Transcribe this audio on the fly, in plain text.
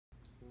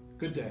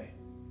Good day.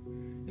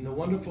 In the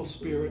wonderful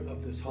spirit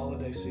of this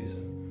holiday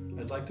season,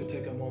 I'd like to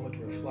take a moment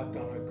to reflect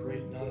on our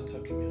great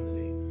Nonotuck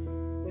community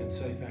and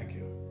say thank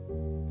you.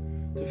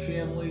 To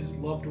families,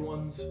 loved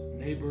ones,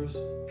 neighbors,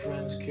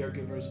 friends,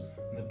 caregivers,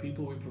 and the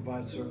people we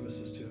provide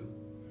services to,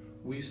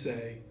 we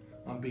say,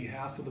 on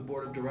behalf of the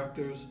Board of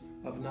Directors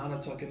of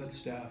Nonotuck and its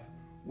staff,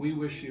 we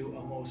wish you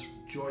a most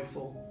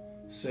joyful,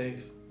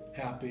 safe,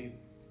 happy,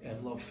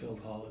 and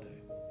love-filled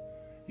holiday.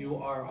 You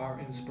are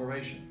our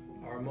inspiration,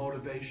 our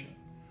motivation,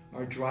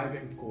 our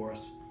driving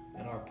force,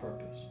 and our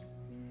purpose.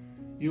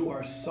 You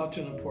are such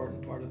an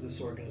important part of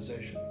this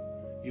organization.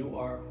 You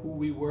are who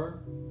we were,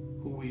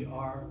 who we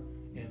are,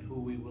 and who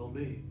we will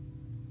be.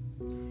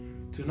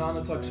 To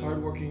Nonotuck's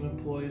hardworking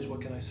employees,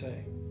 what can I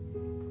say?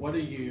 What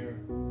a year,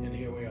 and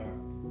here we are.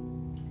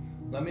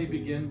 Let me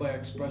begin by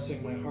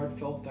expressing my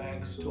heartfelt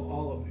thanks to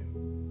all of you.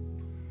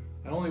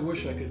 I only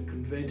wish I could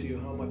convey to you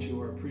how much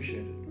you are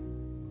appreciated.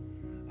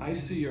 I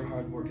see your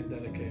hard work and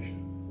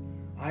dedication.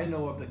 I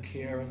know of the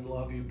care and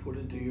love you put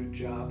into your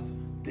jobs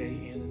day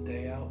in and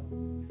day out.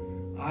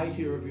 I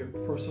hear of your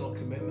personal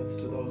commitments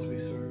to those we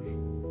serve.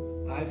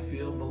 I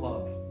feel the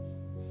love.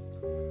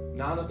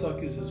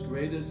 Nonotuck is as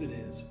great as it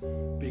is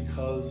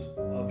because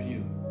of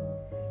you,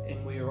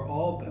 and we are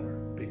all better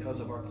because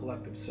of our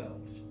collective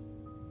selves.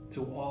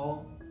 To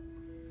all,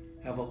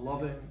 have a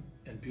loving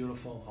and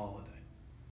beautiful holiday.